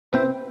Hey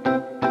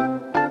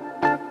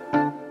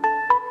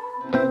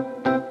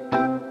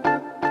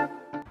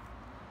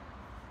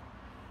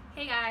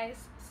guys,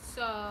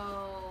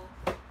 so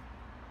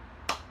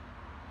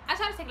I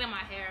started taking out my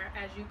hair,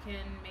 as you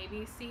can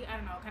maybe see. I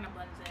don't know, it kind of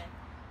blends in.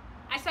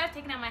 I started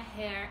taking out my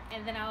hair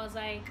and then I was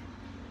like,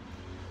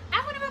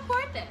 I want to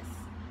record this.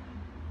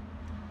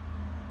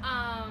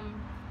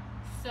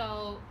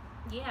 So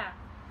yeah.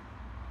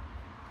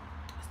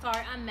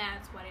 Sorry, I'm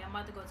mad sweaty. I'm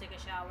about to go take a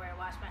shower and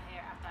wash my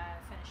hair after I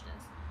finish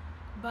this.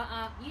 But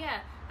yeah,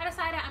 I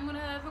decided I'm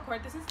gonna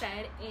record this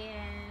instead,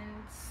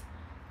 and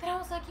then I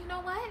was like, you know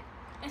what?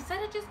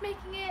 Instead of just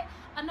making it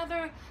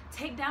another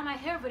take down my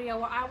hair video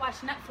where I watch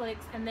Netflix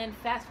and then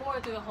fast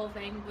forward through the whole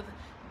thing with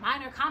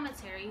minor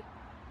commentary,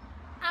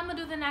 I'm gonna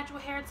do the natural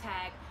hair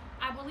tag.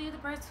 I believe the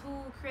person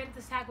who created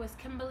this tag was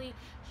Kimberly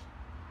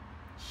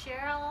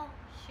Cheryl.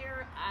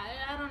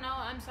 I don't know.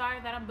 I'm sorry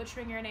that I'm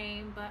butchering your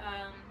name, but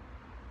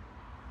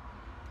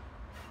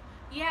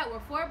yeah, we're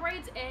 4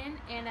 braids in,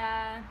 and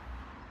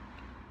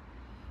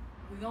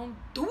we're gonna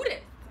do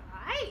this.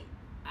 Alright.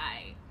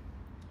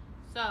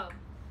 So,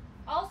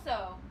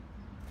 also,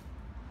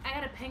 I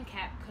got a pin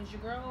cap because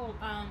your girl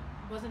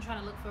wasn't trying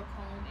to look for a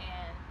comb,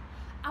 and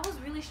I was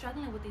really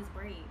struggling with these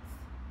braids.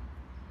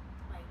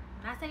 Like,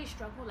 when I say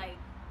struggle, like,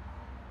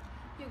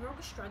 your girl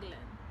was struggling.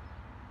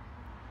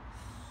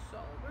 So,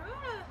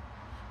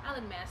 I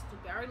look mad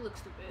stupid. I already look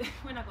stupid.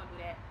 We're not gonna do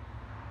that.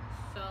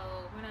 So,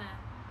 we're gonna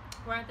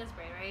run this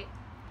braid, right?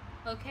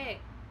 Okay,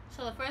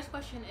 so the first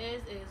question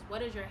is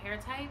what is your hair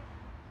type?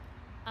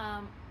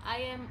 I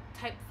am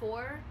type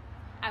 4.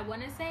 I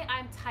want to say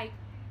I'm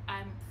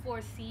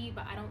 4C,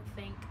 but I don't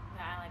think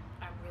that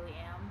I really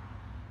am,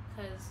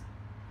 because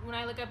when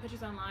I look at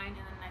pictures online and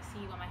then I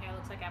see what my hair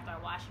looks like after I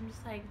wash, I'm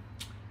just like,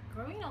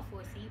 girl, you know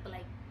 4C, but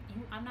like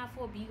I'm not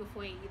 4B or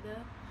 4A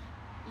either.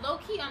 Low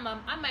key, I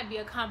might be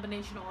a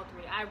combination of all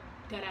three. I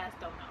dead ass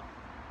don't know.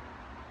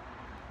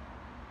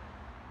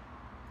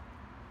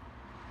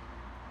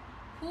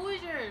 Who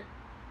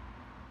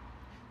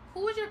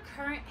is your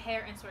current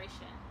hair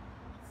inspiration?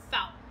 So,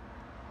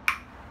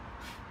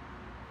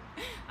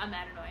 I'm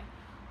mad annoying.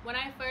 When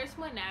I first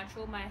went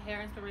natural, my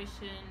hair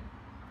inspiration,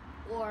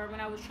 or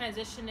when I was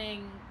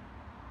transitioning,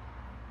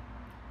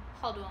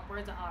 hold on,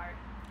 words are hard.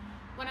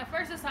 When I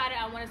first decided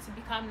I wanted to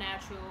become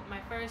natural, my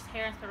first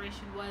hair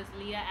inspiration was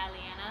Leah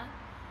Aliana.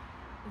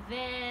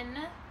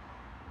 Then,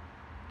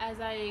 as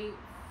I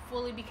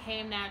fully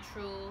became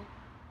natural,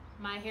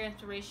 my hair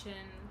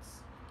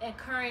inspirations and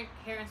current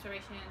hair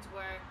inspirations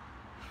were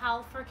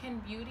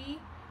Halfrican Beauty.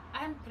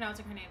 I'm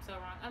pronouncing her name so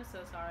wrong. I'm so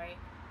sorry.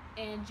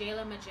 And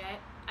Jayla Majette.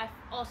 I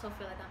also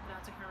feel like I'm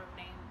pronouncing her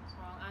name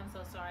wrong. I'm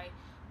so sorry.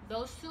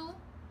 Those two,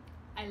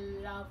 I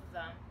love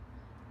them.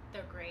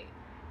 They're great.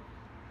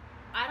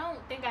 I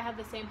don't think I have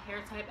the same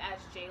hair type as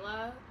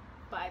Jayla,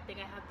 but I think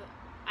I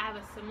have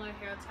a similar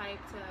hair type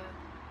to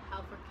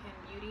Halfrican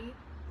Beauty.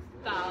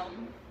 So,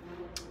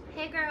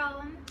 hey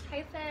girl.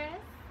 Hey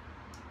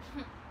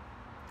sis.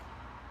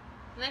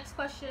 Next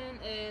question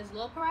is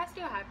low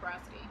porosity or high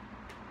porosity?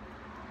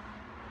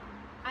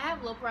 I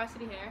have low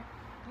porosity hair.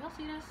 Do y'all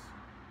see this?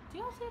 Do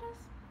y'all see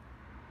this?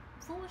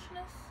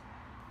 Foolishness.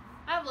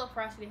 I have low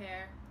porosity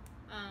hair.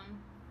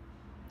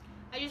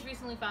 I just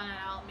recently found that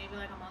out maybe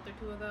like a month or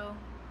 2 ago.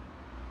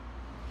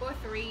 Or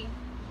 3.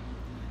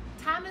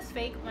 Time is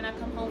fake when I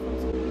come home from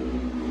school.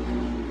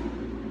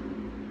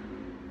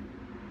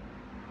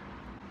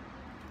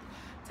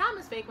 Time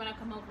is fake when I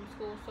come home from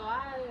school, so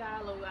I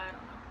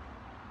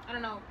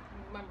don't know.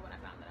 Remember when I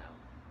found that out.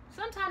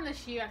 Sometime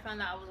this year I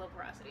found out I was low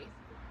porosity.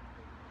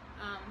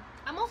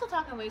 I'm also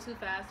talking way too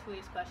fast for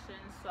these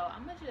questions, so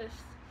I'm gonna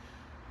just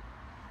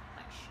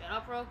like shut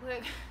up real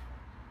quick.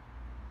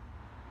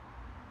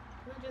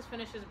 I'm gonna just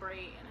finish this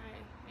braid and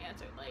I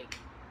answered like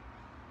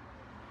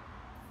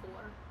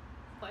 4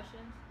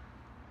 questions.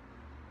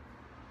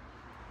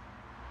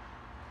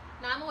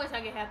 Now I'm always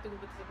gonna get half through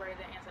with this braid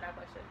to answer that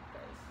question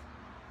because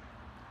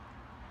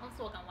I'm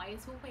talking way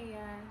too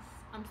fast.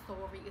 I'm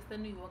sorry, it's the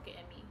New Yorker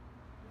in me.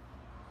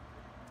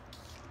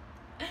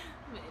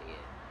 I'm an idiot.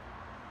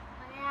 Oh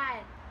my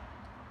god.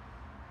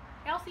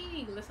 Y'all see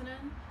me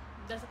glistening?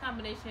 That's a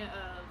combination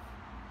of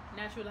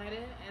natural lighting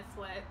and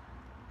sweat.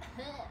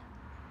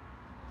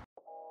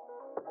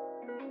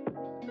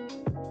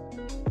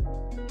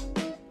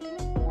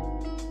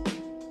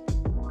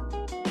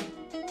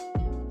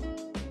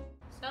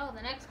 So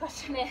the next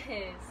question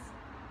is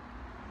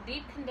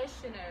deep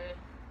conditioner,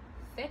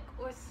 thick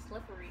or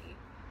slippery?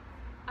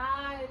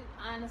 I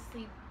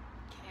honestly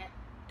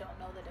don't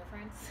know the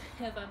difference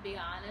if I'm being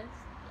honest.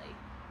 Like,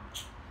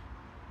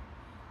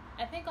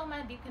 I think all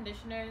my deep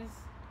conditioners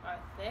are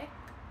thick.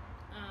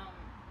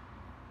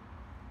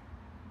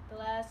 The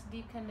last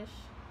deep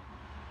condition,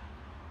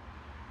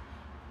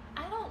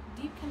 I don't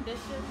deep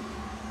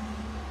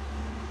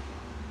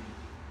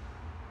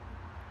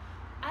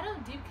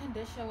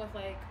condition with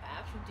like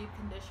actual deep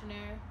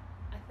conditioner.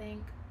 I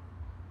think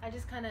I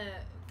just kind of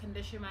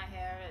condition my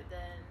hair,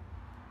 then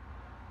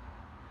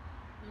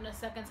the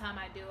second time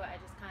I do it, I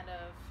just kind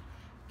of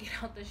get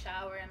out the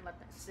shower and let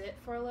that sit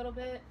for a little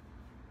bit.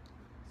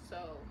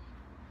 So,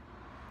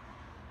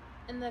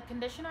 and the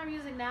conditioner I'm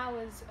using now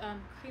is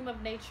Cream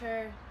of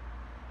Nature,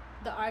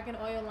 the Argan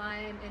Oil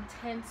line,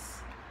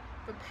 Intense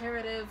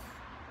Reparative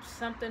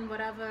something,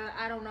 whatever,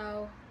 I don't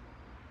know.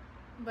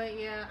 But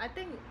yeah, I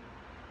think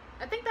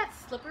that's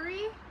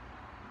slippery.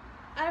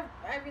 I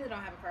really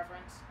don't have a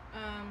preference.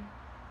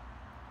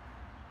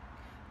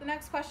 The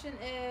next question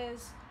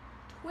is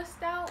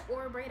twist out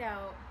or braid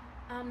out.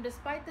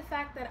 Despite the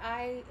fact that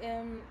I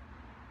am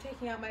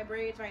taking out my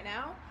braids right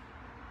now,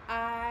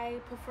 I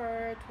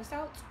prefer twist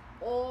outs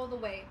all the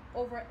way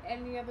over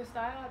any other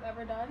style I've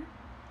ever done,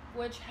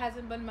 which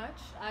hasn't been much.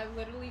 I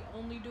literally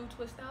only do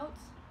twist outs.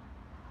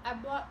 I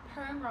bought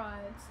perm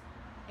rods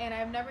and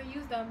I've never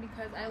used them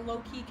because I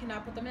low-key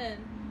cannot put them in.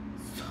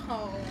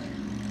 So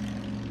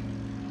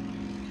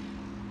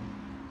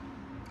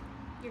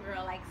your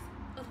girl likes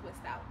a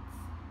twist outs.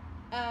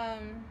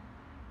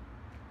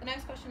 The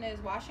next question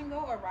is wash and go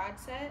or rod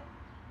set.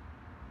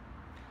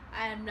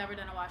 I have never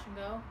done a wash and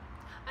go.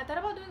 I thought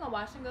about doing a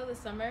wash and go this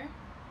summer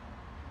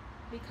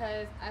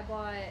because I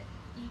bought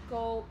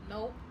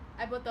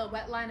I bought the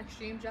Wetline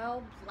Extreme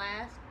Gel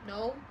Blast,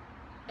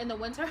 in the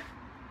winter.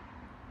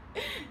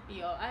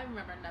 Yo, I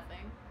remember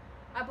nothing.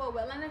 I bought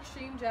Wetline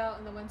Extreme Gel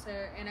in the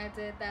winter and I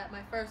did that,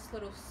 my first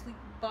little sleek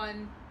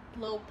bun,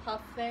 little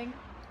puff thing.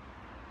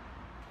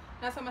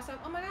 And I told myself,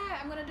 oh my god,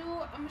 I'm gonna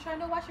try to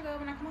do a wash and go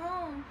when I come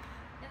home.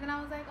 And then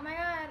I was like, oh my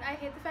god, I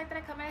hate the fact that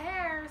I cut my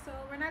hair, so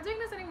we're not doing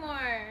this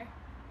anymore.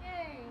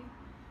 Yay.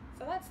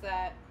 So that's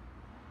that.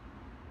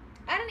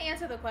 I didn't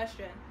answer the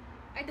question.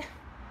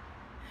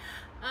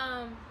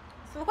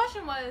 So the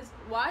question was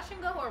wash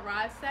and go or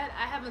rod set.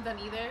 I haven't done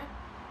either.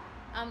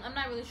 I'm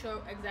not really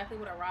sure exactly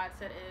what a rod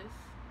set is.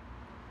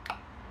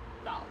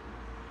 No.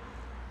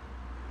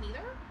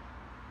 Neither?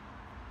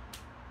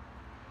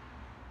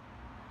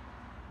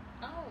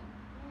 Oh,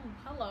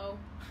 hello.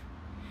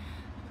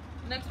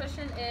 Next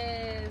question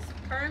is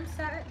perm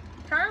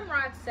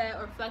rod set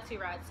or flexi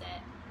rod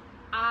set.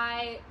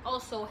 I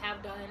also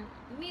have done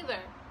neither.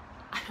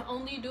 I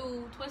only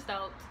do twist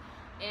outs,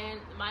 and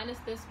minus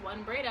this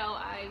one braid out,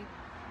 I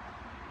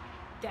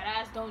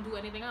deadass don't do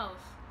anything else.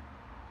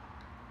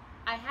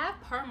 I have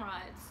perm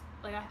rods.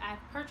 Like I've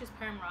purchased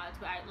perm rods,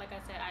 but like I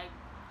said, I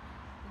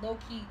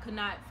low-key could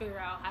not figure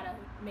out how to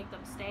make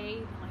them stay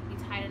and like be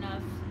tight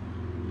enough.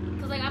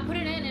 Cause like I put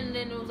it in and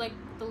then it was like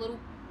the little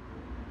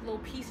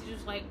piece is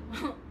just like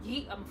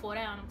yeet, I'm gonna fall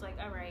down. I was like,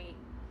 all right,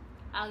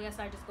 I guess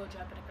I just go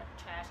jump in a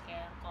trash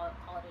can, call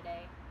it a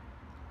day.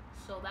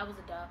 So that was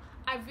a dub.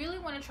 I really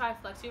want to try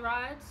flexi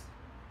rods,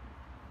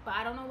 but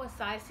I don't know what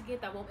size to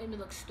get that won't make me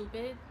look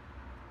stupid.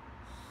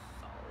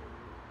 So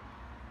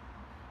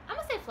I'm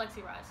gonna say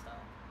flexi rods though.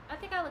 I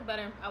think I would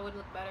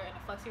look better in a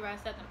flexi rod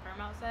set than a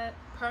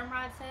perm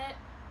rod set.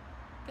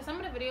 Cause some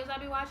of the videos I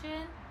be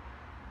watching,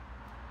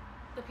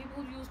 the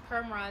people who use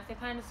perm rods, they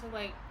kind of look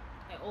like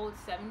old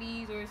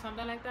 70s or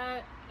something like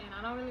that, and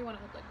I don't really want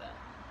to look like that.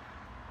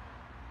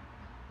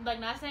 Like,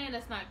 not saying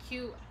that's not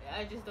cute,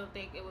 I just don't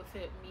think it would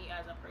fit me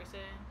as a person.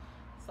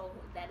 So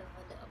that is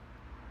a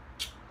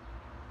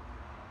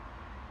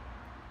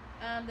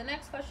dub. The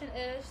next question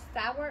is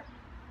sour.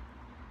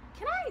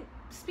 Can I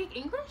speak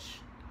English?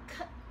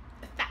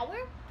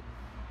 Sour?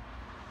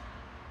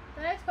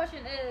 The next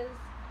question is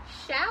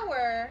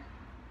shower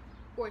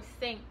or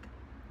sink.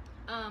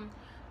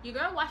 Your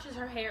girl washes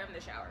her hair in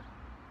the shower.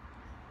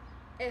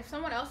 If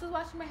someone else is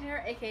washing my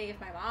hair, aka if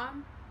my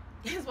mom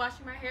is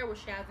washing my hair, which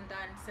she hasn't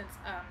done since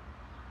I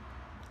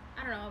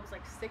don't know, I was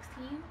like 16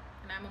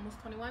 and I'm almost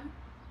 21.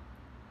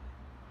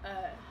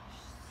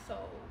 So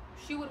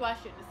she would wash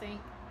it in the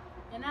sink,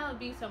 and that would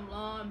be some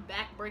long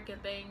back breaking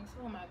things.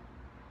 Oh my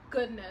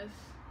goodness.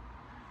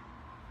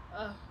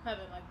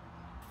 Having like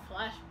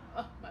flash.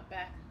 Oh, my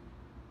back.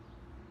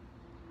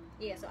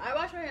 Yeah, so I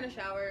wash my hair in the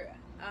shower.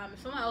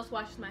 If someone else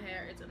washes my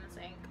hair, it's in the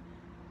sink.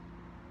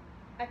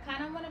 I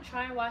kind of want to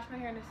try and wash my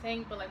hair in the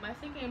sink, but like my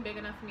sink ain't big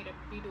enough for me to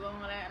be doing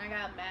all that, and I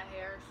got mad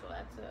hair, so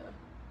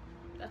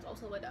that's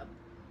also a dub.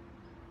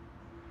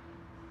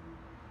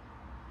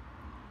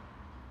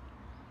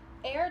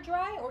 Air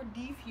dry or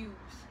defuse?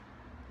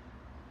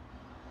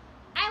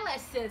 I let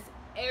sis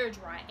air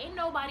dry. Ain't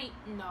nobody,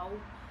 no.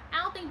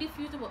 I don't think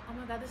diffusing will. Oh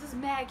my god, this is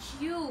mad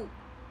cute.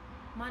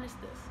 Minus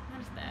this,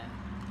 minus that.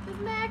 This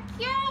is mad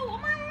cute. Oh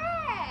my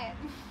god.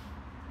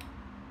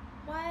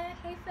 What?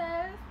 Hey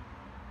sis.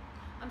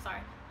 I'm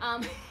sorry.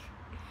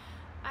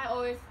 I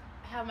always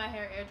have my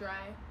hair air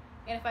dry,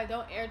 and if I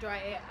don't air dry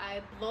it,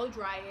 I blow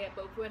dry it.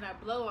 But when I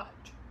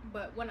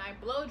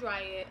blow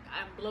dry it,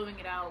 I'm blowing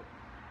it out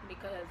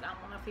because I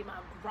want to see my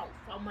growth.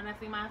 I want to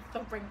see my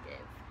shrinkage,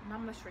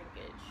 not my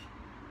shrinkage.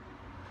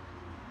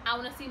 I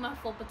want to see my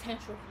full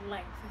potential of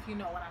length, if you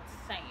know what I'm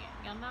saying.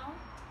 You know.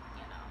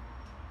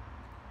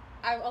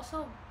 I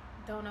also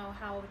don't know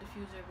how a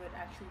diffuser would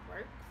actually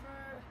work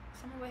for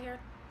someone with hair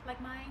like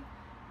mine.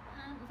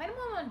 If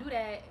anyone want to do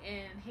that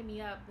and hit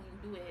me up when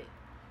you do it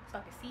so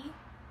I can see,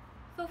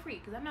 feel free,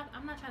 because I'm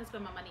not trying to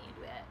spend my money and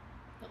do that.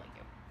 No, thank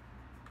you.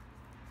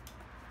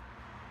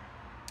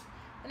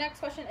 The next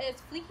question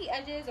is fleeky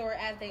edges or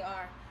as they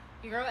are?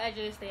 Your girl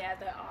edges stay as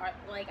they are.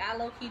 Like, I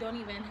low-key don't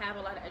even have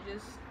a lot of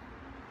edges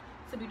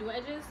to be doing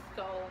edges,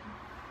 so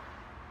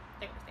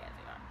they're gonna stay as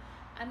they are.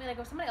 I mean, like,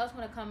 if somebody else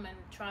want to come and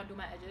try and do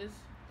my edges,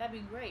 that'd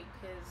be great,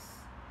 because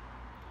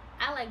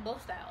I like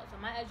both styles,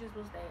 and my edges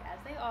will stay as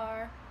they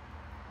are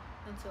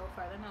until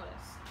further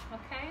notice.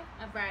 Okay?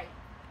 Alright.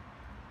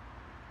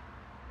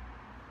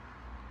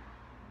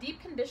 Deep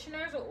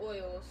conditioners or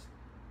oils?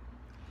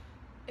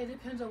 It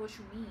depends on what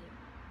you mean.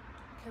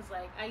 Because,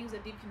 like, I use a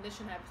deep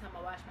conditioner every time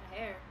I wash my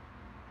hair.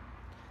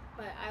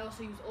 But I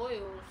also use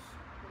oils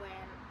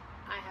when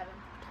I haven't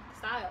protected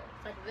style.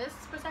 Like this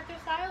protective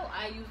style,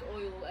 I use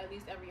oil at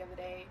least every other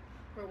day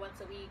or once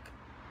a week.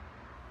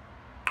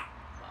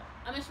 Well,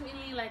 I'm just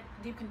meaning like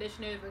deep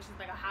conditioner versus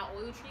like a hot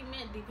oil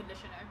treatment. Deep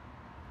conditioner.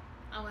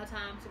 I don't have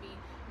time to be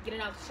getting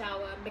out the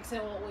shower, mixing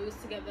all oils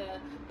together,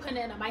 putting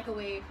it in a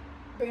microwave,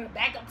 bringing it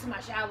back up to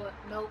my shower.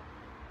 Nope.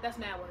 That's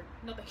mad work.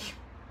 No thank you.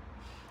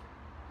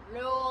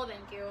 No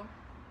thank you.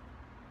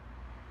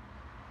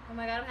 Oh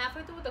my god, I'm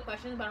halfway through with the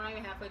questions, but I'm not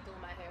even halfway through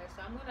with my hair.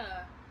 So I'm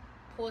gonna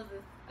pause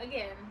this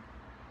again.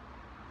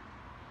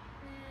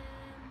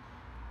 And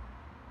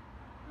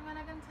I'm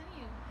gonna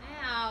continue.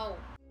 Ow.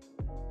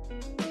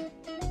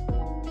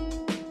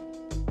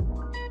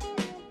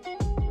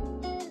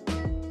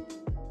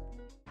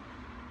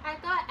 I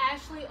thought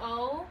Ashley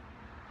O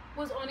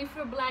was only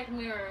for Black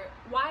Mirror.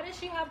 Why does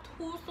she have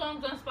 2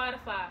 songs on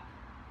Spotify?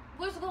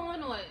 What's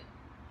going on?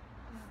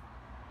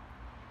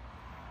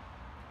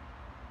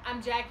 I'm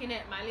jacking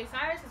it. Miley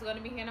Cyrus is going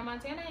to be Hannah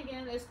Montana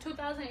again. It's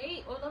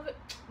 2008 all over.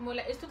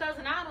 It's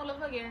 2009 all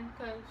over again.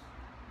 Because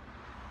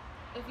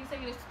if you say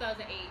it's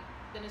 2008,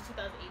 then it's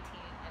 2018.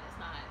 And it's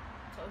not.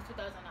 So it's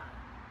 2009.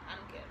 I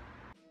don't care.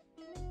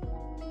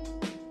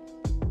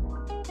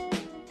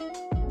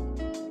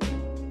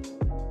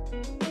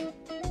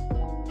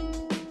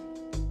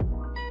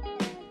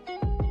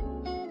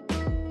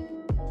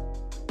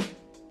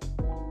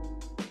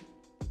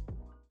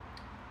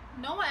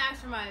 No one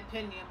asked for my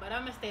opinion, but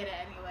I'm gonna state it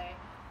anyway.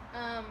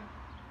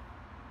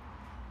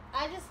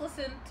 I just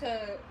listened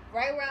to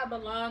Right Where I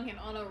Belong and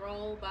On a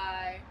Roll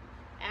by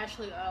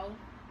Ashley O.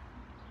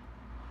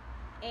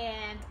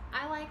 And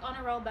I like On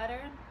a Roll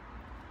better.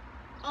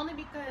 Only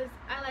because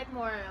I like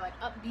more like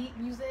upbeat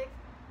music.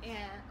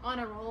 And On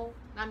a Roll,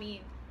 I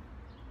mean,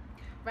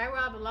 Right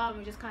Where I Belong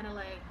was just kind of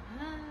like,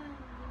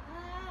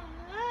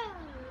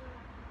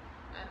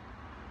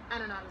 I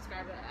don't know how to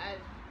describe it.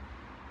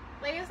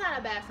 Like, it's not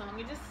a bad song.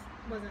 It just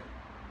wasn't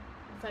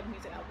the type of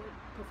music I would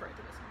prefer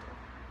to listen to.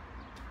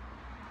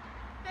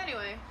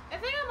 Anyway, I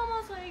think I'm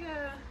almost like,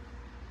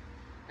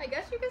 I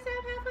guess you could say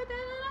I'm halfway done.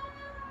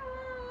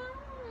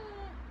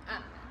 I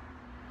don't know.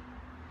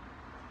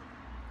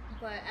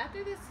 But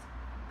after this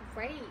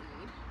braid,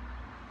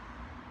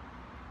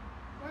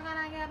 we're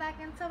gonna get back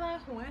into the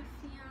question.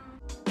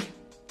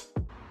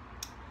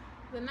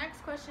 The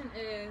next question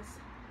is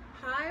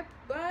high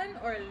bun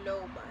or low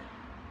bun?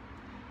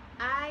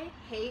 I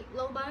hate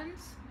low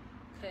buns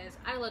because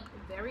I look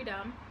very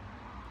dumb.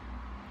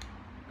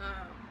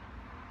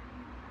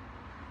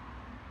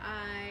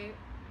 I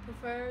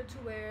prefer to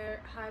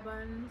wear high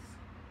buns.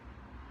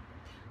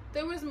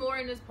 There was more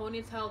in this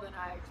ponytail than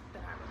I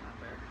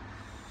remember.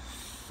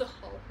 So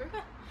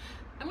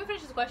I'm gonna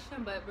finish this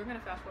question, but we're gonna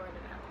fast forward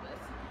it after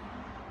this.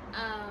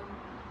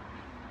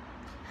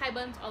 High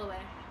buns all the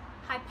way.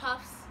 High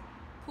puffs,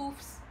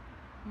 poofs,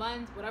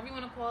 buns, whatever you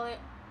want to call it.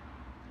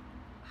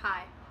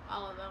 High,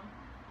 all of them.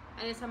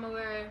 Anytime I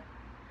wear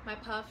my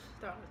puffs,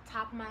 they're on the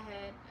top of my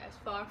head, as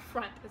far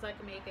front as I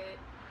can make it.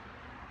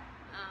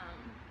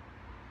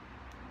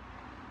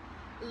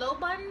 Low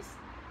buns,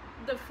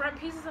 the front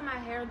pieces of my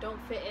hair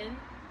don't fit in,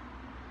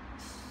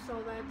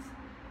 so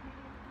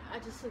I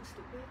just look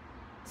stupid.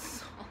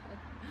 So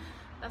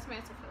that's my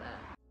answer for that.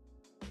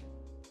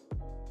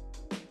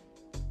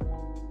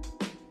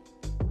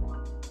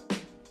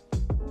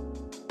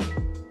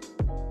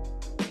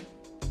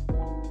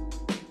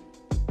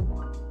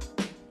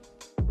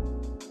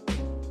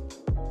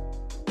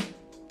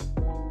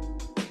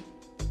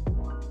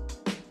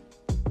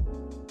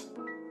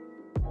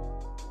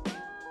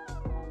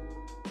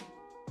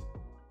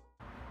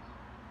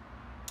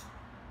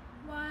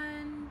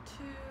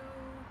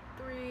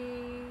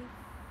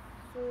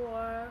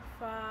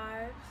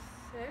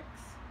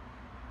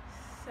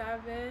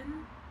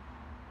 Seven,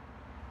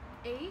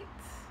 8,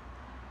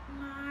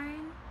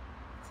 9,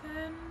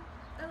 10,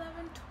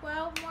 11,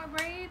 12 more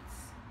braids.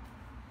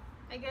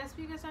 I guess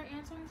we can start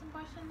answering some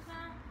questions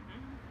now.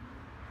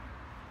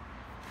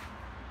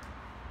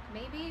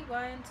 Maybe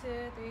 1,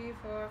 2, 3,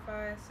 4,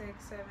 5,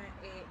 6, 7,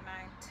 8,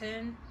 9,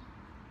 10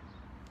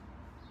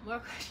 more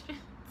questions.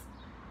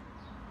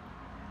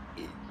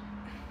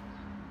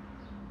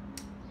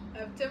 I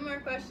have 10 more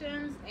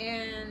questions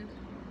and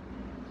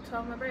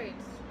 12 more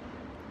braids.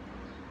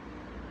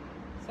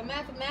 So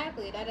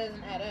mathematically that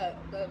doesn't add up,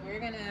 but we're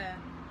gonna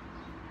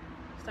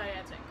start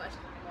answering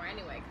questions anymore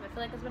anyway, because I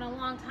feel like it's been a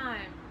long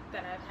time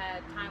that I've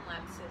had time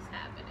lapses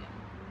happening.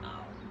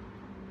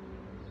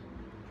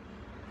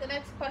 The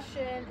next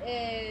question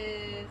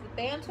is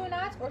bantu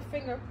knots or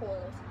finger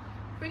coils?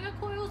 Finger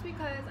coils,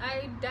 because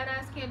I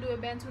deadass can't do a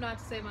bantu knot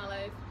to save my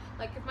life.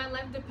 Like, if my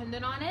life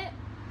depended on it,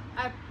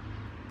 I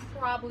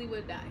probably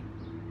would die.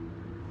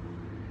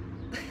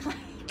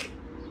 Like,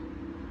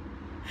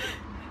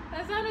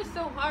 that sounded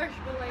so harsh,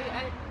 but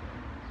like,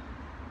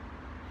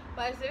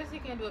 I seriously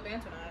can't do a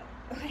bantu knot.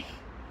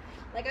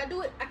 Like I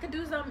do it, I could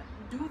do them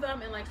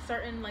in like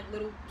certain like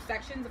little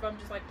sections if I'm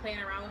just like playing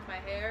around with my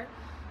hair.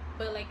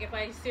 But like if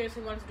I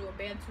seriously wanted to do a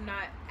bantu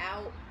knot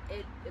out,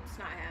 it's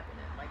not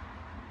happening. Like,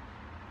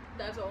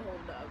 that's a whole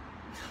dub.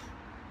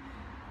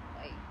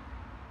 Like,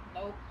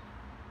 nope.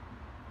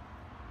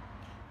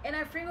 And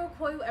I finger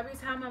coil every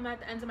time I'm at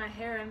the ends of my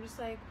hair. I'm just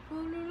like,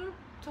 to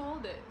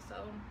hold it. So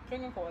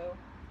finger coil.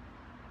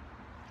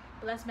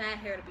 But that's mad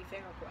hair to be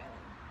finger coiling.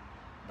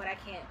 But I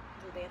can't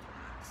do bantu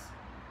knots.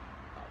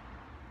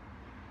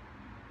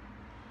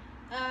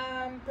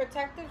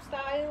 Protective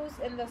styles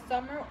in the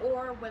summer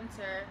or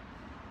winter.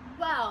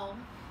 Well,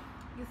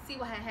 you see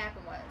what had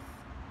happened was,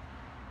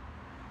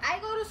 I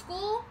go to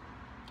school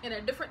in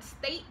a different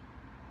state,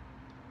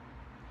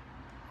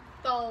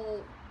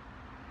 so,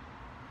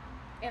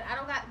 and I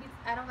don't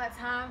got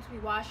time to be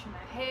washing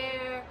my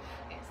hair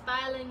and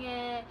styling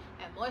it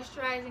and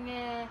moisturizing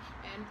it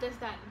and this,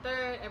 that, and the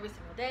third every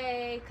single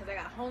day because I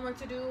got homework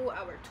to do.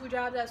 I work 2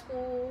 jobs at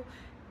school,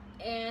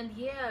 and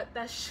yeah,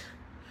 that's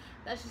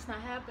just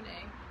not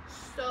happening.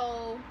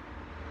 So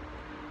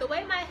the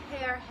way my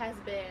hair has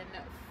been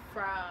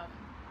for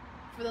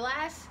the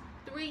last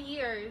 3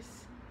 years,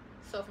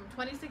 so from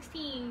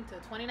 2016 to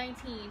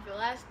 2019, for the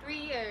last 3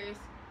 years,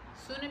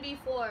 soon to be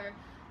 4,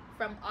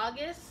 from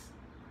August,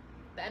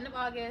 the end of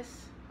August,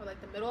 or like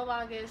the middle of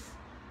August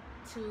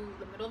to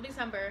the middle of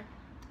December,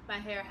 my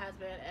hair has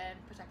been in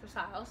protective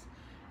styles.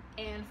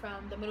 And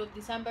from the middle of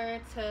December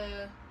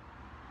to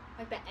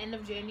like the end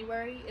of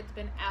January, it's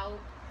been out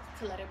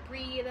to let it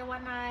breathe and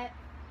whatnot.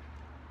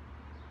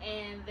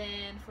 And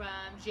then from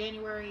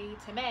January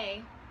to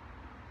May,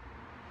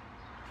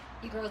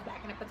 your girl's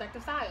back in a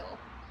protective style.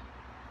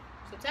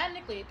 So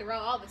technically,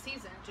 throughout all the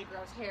seasons, your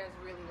girl's hair is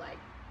really like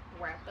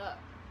wrapped up.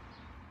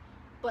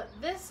 But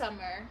this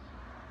summer,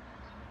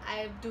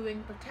 I'm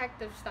doing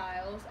protective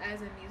styles,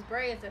 as in these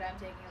braids that I'm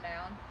taking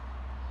down,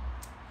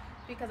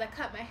 because I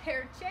cut my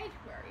hair in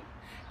January,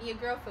 and your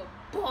girl feel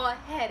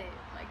bald-headed,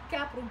 like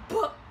capital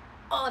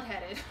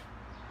bald-headed.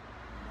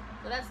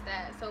 So that's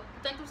that. So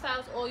protective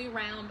styles all year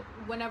round,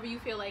 whenever you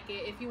feel like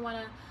it. If you want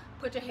to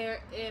put your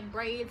hair in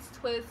braids,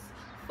 twists,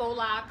 faux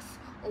locks,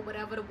 or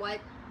whatever the what,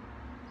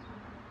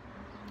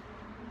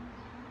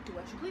 do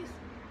as you please.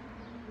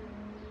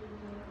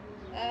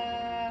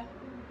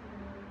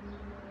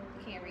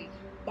 Can't read.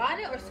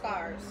 Bonnet or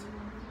scarves?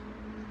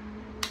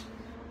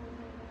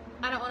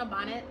 I don't want a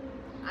bonnet.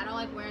 I don't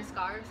like wearing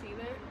scarves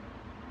either,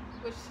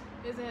 which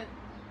isn't,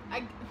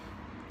 I'm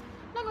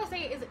not gonna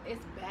say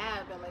it's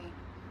bad, but like,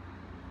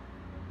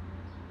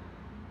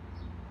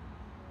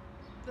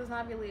 there's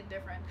not really a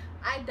difference.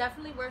 I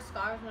definitely wear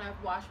scarves when I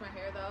wash my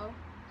hair though,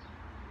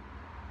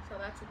 so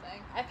that's the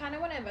thing. I kind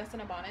of want to invest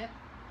in a bonnet.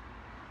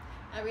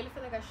 I really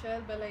feel like I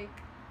should, but like,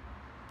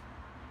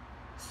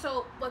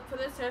 so like for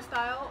this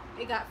hairstyle,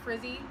 it got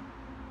frizzy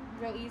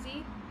real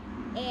easy,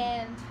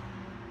 and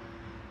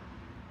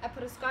I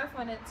put a scarf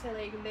on it to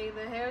like lay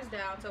the hairs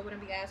down so it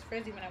wouldn't be as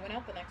frizzy when I went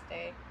out the next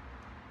day.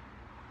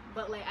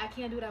 But like, I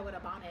can't do that with a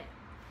bonnet.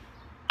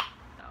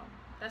 So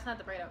that's not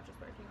the braid I was just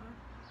working on.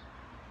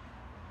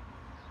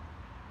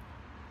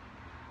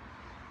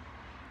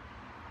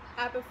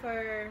 I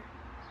prefer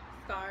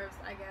scarves,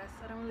 I guess.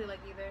 I don't really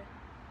like either.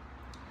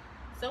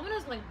 Someone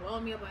is like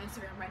blowing me up on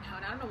Instagram right now,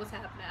 and I don't know what's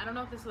happening. I don't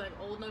know if this is like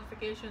old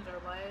notifications or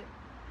what,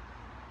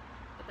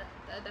 but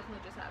that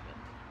definitely just happened.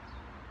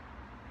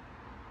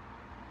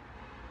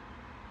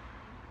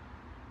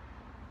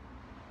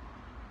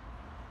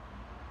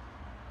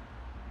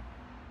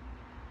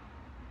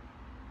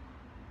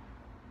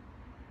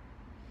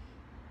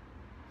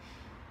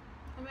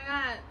 Oh my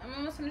god, I'm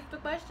almost finished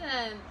with the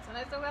questions, and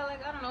I still got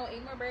like, I don't know,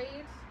 8 more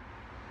braids.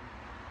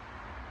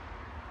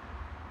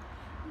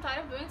 I'm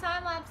tired of doing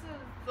time lapses,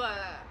 but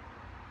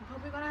I'm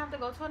probably gonna have to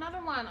go to another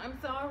one. I'm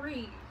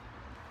sorry.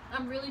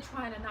 I'm really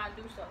trying to not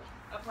do so.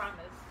 I promise.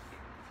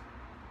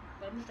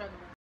 But I'm struggling.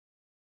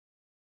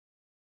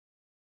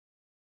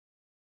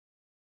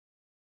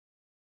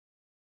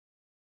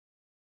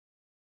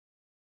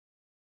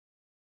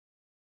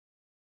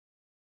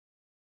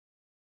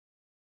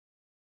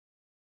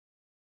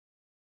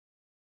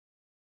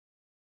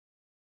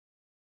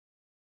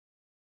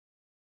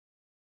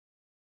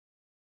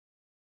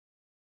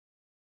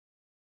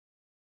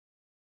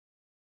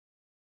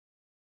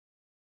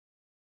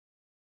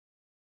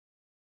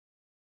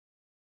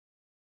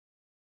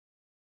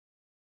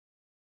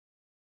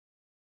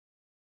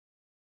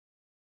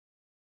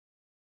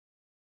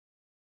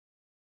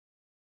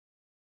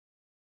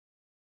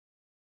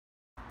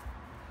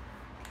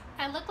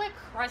 I look like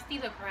Krusty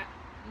the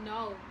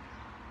No.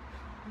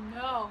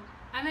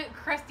 I meant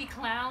Krusty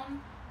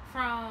Clown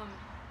from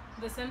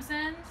The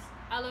Simpsons.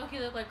 I low-key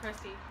look like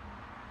Krusty.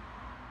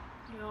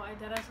 Yo, I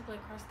deadass look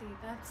like Krusty.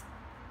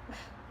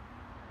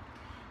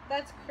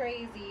 That's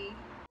crazy.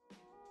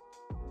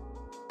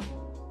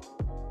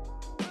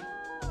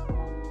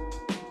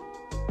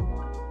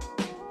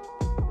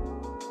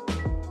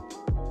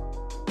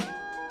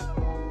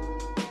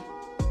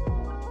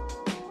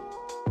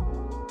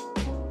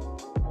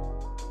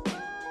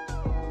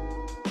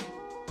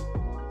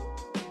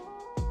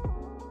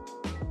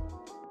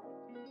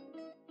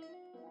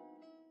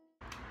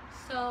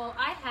 So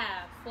I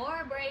have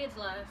 4 braids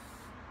left,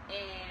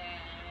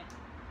 and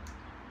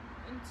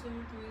 1, 2,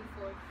 3,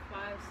 4,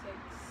 5, 6,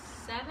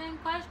 7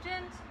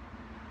 questions.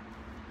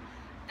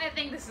 I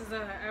think this is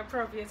an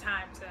appropriate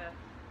time to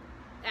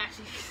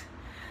actually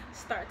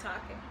start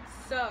talking.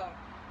 So,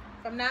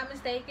 if I'm not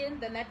mistaken,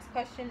 the next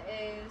question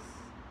is,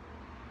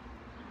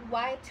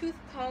 why tooth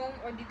comb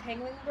or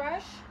detangling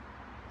brush?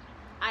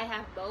 I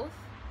have both,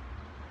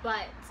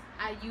 but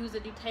I use a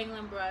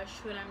detangling brush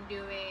when I'm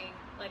doing,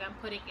 like, I'm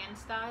putting in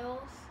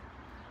styles.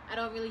 I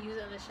don't really use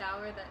it in the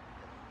shower. That,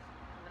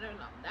 I don't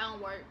know, that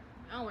don't work.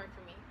 That don't work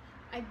for me.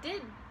 I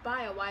did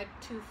buy a wide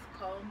tooth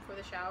comb for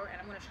the shower,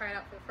 and I'm gonna try it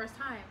out for the first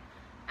time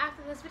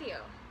after this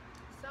video.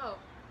 So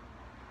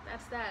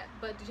that's that.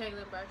 But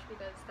detangling brush,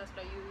 because that's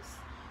what I use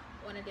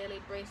on a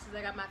daily basis.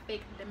 I got my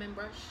fake lemon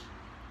brush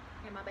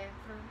in my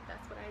bathroom.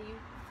 That's what I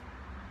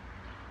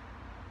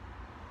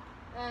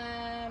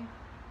use.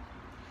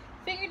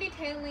 Finger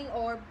detangling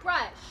or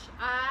brush?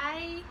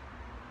 I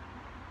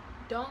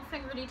don't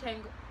finger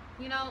detangle.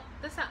 You know,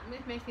 this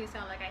makes me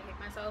sound like I hate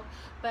myself,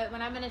 but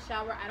when I'm in a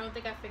shower, I don't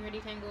think I finger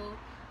detangle,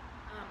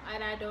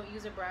 and I don't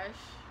use a brush.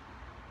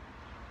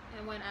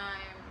 And when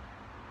I'm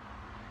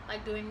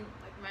like doing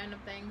like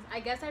random things, I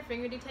guess I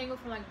finger detangle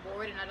from like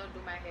bored and I don't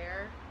do my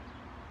hair.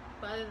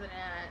 But other than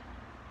that,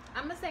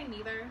 I'm gonna say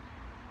neither.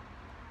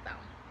 So,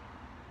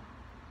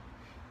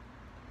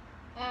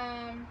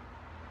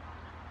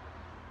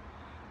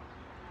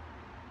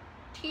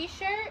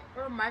 t-shirt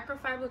or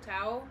microfiber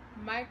towel?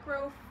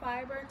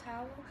 Microfiber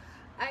towel?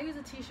 I use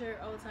a t-shirt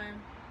all the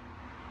time.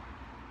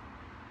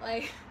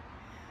 Like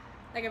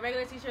a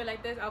regular t-shirt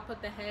like this, I'll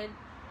put the head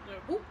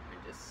and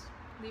just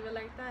leave it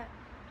like that.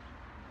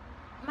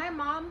 My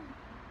mom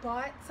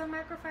bought some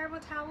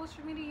microfiber towels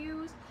for me to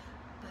use,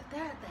 but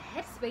the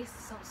head space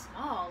is so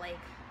small. Like,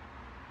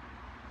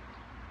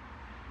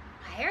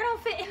 my hair don't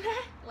fit in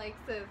that. Like,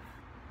 sis,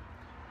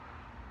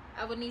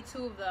 I would need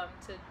 2 of them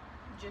to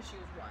just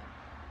use one,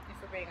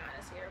 if we're being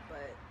honest here.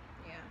 But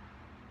yeah.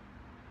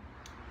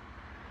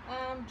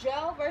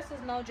 Gel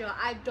versus no gel.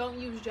 I don't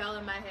use gel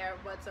in my hair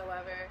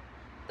whatsoever.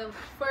 The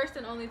first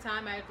and only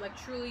time I like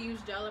truly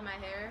used gel in my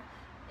hair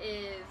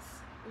is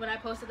when I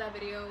posted that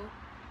video.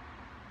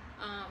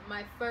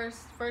 My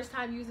first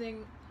time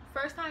using.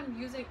 What?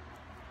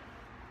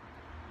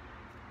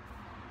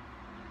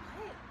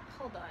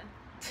 Hold on.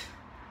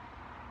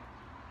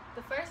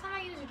 The first time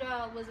I used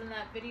gel was in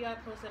that video I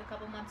posted a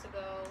couple months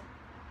ago.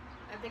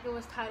 I think it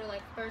was titled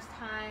like first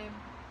time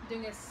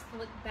doing a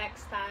slick back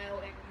style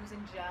and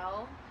using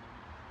gel.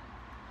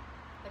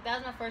 Like, that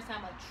was my first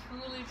time like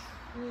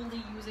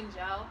truly using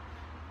gel.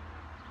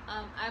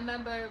 I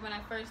remember when I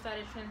first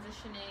started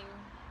transitioning,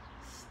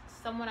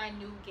 someone I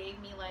knew gave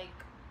me like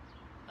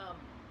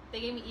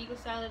they gave me Eco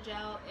Styler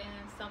gel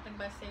and something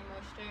by Stay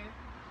Moisture,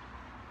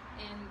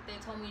 and they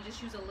told me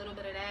just use a little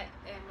bit of that,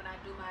 and when I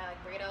do my like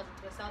braid outs and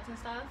twist outs and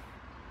stuff,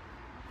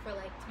 for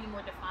like to be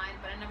more defined,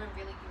 but I never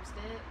really used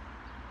it.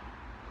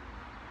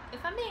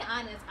 If I'm being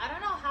honest, I don't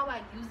know how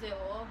I used it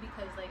all,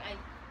 because like I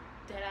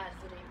deadass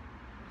didn't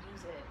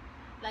use it.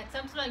 Like,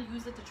 sometimes I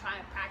use it to try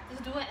and practice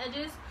doing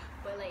edges,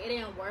 but like it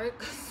didn't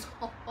work. So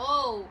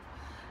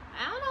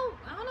I don't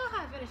know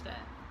how I finished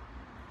that.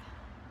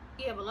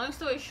 Yeah, but long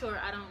story short,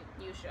 I don't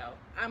use gel.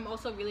 I'm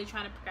also really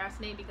trying to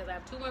procrastinate because I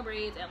have 2 more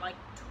braids and like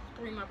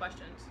 3 more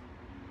questions.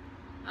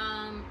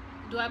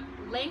 Do I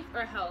length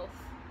or health?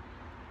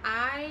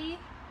 I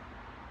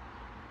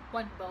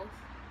want both.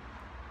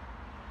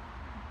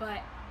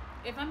 But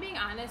if I'm being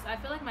honest, I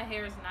feel like my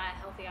hair is not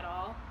healthy at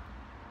all.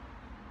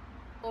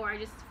 Or I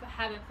just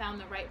haven't found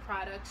the right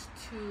products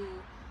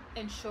to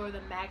ensure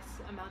the max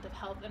amount of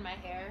health in my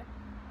hair.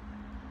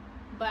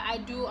 But I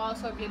do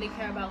also really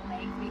care about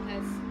length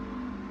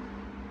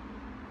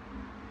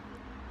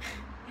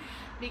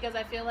because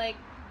I feel like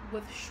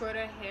with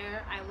shorter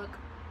hair I look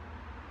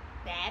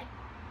bad.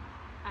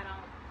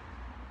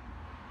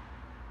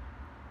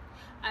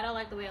 I don't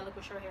like the way I look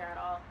with short hair at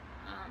all.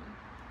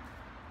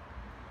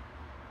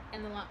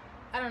 And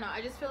I don't know,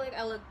 I just feel like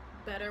I look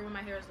better when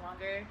my hair is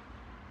longer.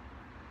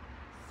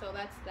 So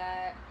that's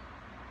that.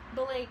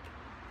 But like,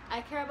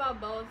 I care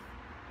about both,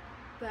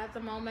 but at the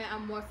moment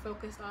I'm more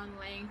focused on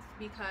length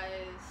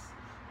because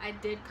I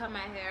did cut my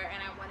hair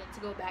and I wanted to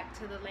go back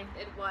to the length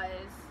it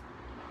was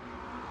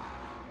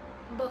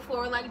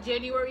before like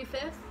January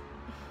 5th,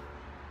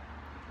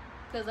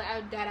 because like,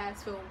 I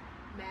deadass feel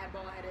mad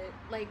bald headed.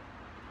 Like,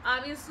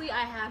 obviously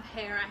I have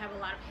hair, I have a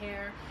lot of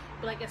hair,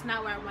 but like it's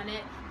not where I want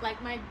it.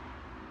 Like my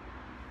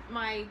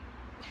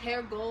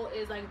hair goal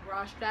is like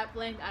bra strap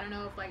length. I don't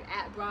know if like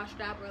at bra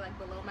strap or like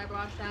below my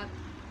bra strap,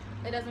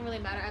 it doesn't really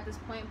matter at this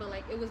point, but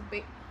like it was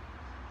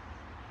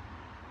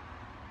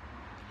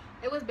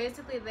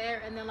basically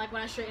there. And then like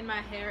when I straightened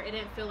my hair, it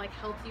didn't feel like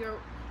healthier,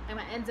 and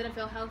my ends didn't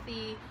feel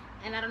healthy.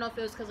 And I don't know if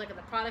it was because like of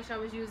the products I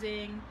was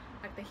using,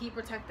 like the heat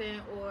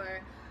protectant,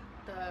 or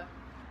the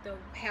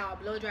how I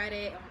blow dried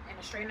it, and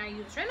the straightener I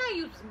used. The straightener I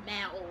used was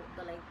mad old,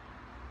 but like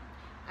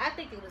I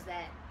think it was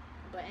that.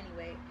 But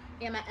anyway,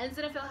 yeah, my ends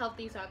didn't feel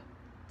healthy, so I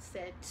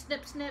said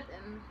snip snip,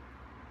 and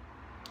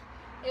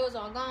it was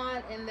all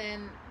gone. And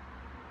then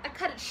I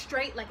cut it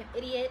straight like an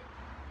idiot.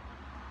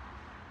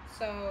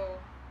 So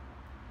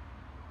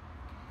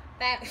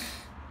that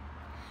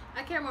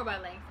I care more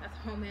about length at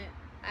the moment.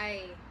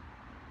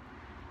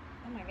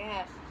 Oh my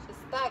gosh, it's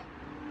stuck.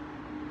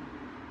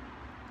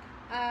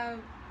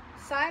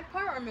 Side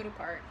part or middle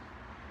part?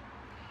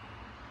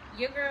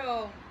 Your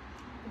girl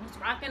was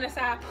rocking the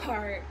side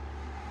part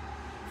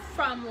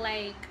from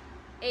like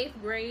 8th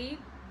grade.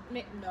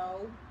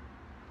 No,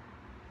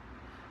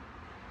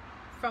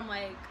 from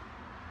like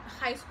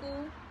high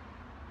school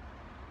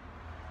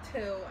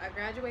till I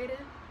graduated,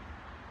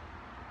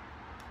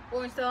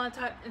 or until I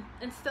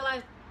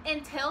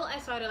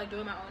started like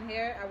doing my own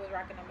hair. I was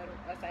rocking the middle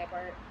side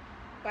part,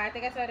 but I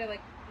think I started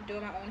like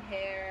doing my own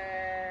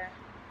hair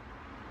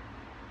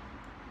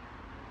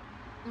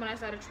when I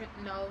started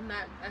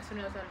not as soon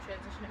as I started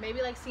transitioning.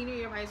 Maybe like senior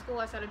year of high school,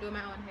 I started doing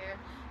my own hair.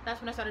 That's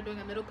when I started doing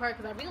a middle part,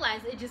 because I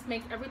realized it just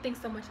makes everything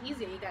so much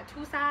easier. You got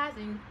 2 sides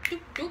and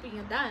doop and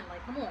you're done.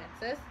 Like, come on,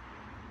 sis.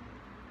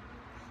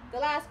 The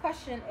last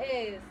question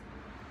is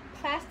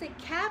plastic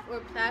cap or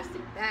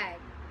plastic bag?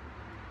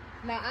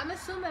 Now I'm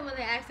assuming when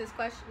they ask this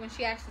question, when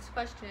she asked this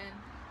question,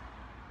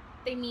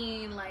 they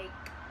mean like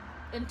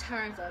in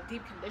terms of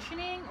deep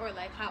conditioning or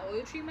like hot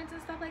oil treatments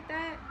and stuff like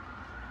that.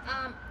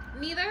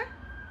 Neither.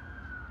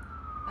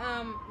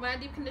 When I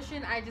deep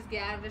condition, I just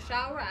get out of the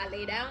shower, I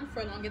lay down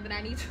for longer than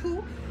I need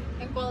to,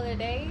 and call it a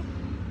day.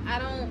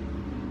 I've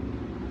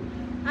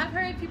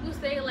heard people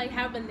say like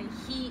having the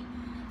heat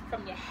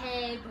from your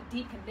head with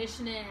deep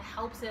conditioning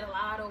helps it a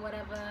lot or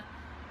whatever.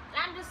 And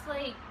I'm just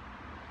like,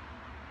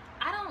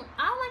 I don't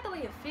like the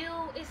way it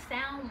feel.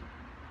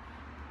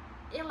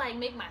 It like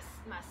make my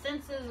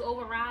senses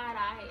override.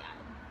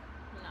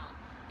 No,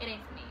 it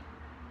ain't for me.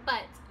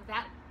 But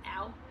that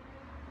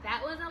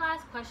was the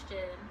last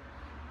question.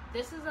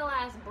 This is the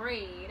last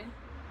braid,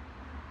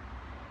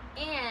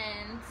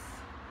 and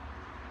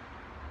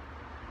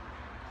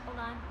hold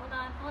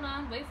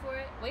on, wait for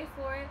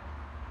it,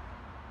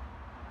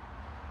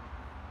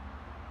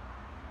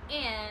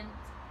 and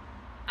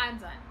I'm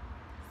done.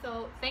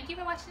 So thank you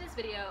for watching this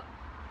video.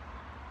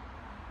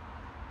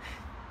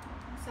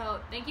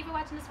 If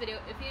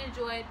you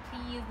enjoyed,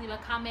 please leave a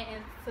comment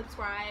and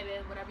subscribe,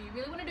 and whatever you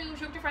really want to do,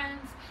 show it to your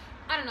friends.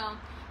 I don't know,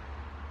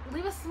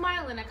 leave a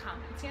smile in the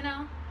comments, you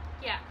know.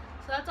 Yeah.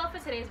 So that's all for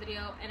today's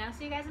video, and I'll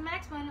see you guys in the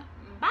next one.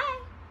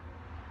 Bye!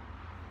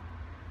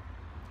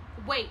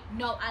 Wait,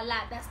 no, I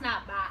lied. That's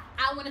not bye.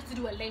 I want us to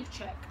do a length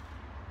check.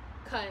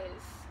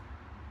 Because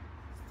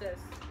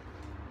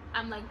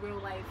I'm like real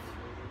life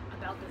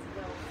about this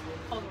girl.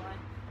 Hold on.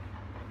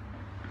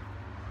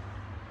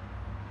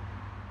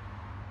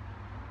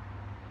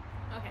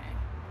 Okay.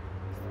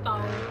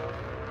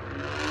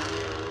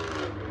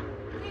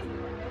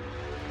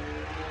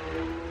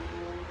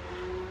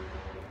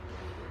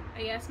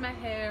 Yes, my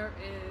hair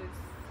is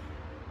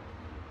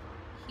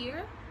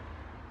here.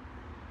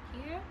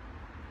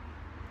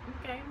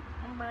 Okay,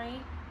 all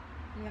right.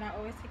 And then I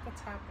always take the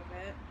top of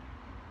it.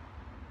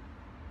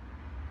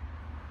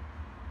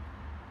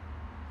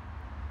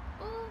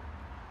 Oh,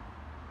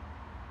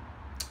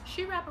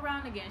 she wrap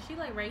around again. She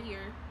like right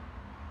here.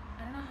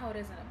 I don't know how it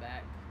is in the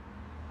back.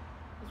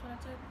 This one I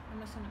took.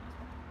 I'm assuming this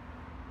one.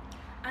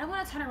 I don't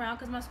want to turn around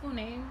because my school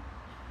name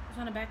is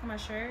on the back of my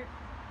shirt.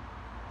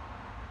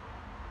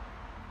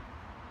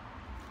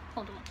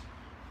 Hold on.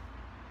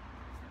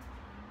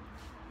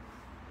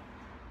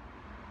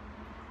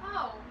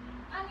 Oh,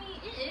 I mean,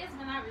 it is,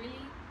 but not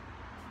really.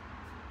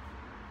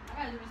 I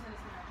gotta do this in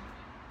this minute.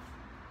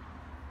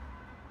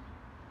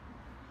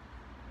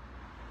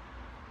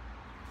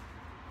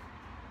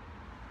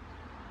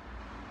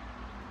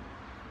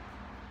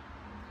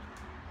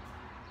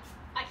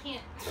 I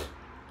can't.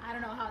 I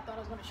don't know how I thought I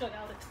was gonna show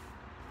y'all this.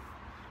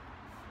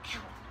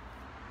 Ow.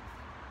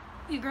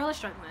 Your girl is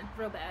struggling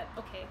real bad.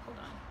 Okay, hold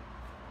on.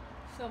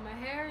 So my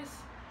hair is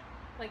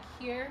like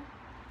here.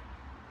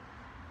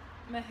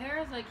 My hair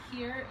is like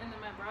here, and then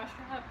my bra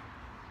strap.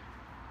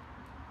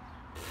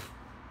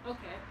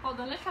 Okay, hold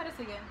on. Let's try this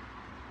again.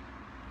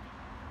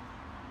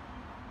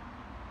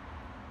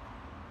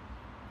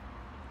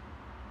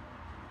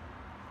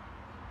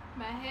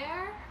 My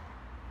hair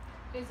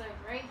is like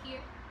right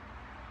here,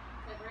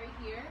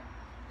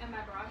 and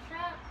my bra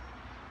strap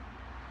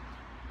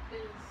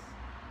is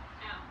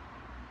out.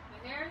 My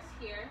hair is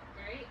here,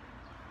 right?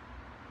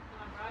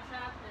 My bra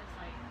strap is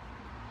like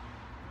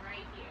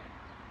right here.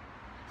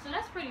 So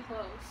that's pretty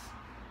close.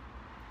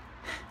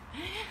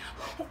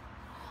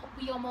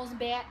 We almost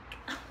back.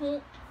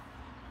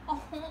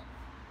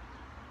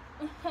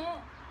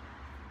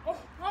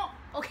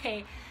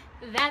 Okay,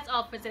 that's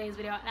all for today's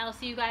video, and I'll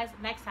see you guys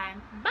next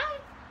time. Bye.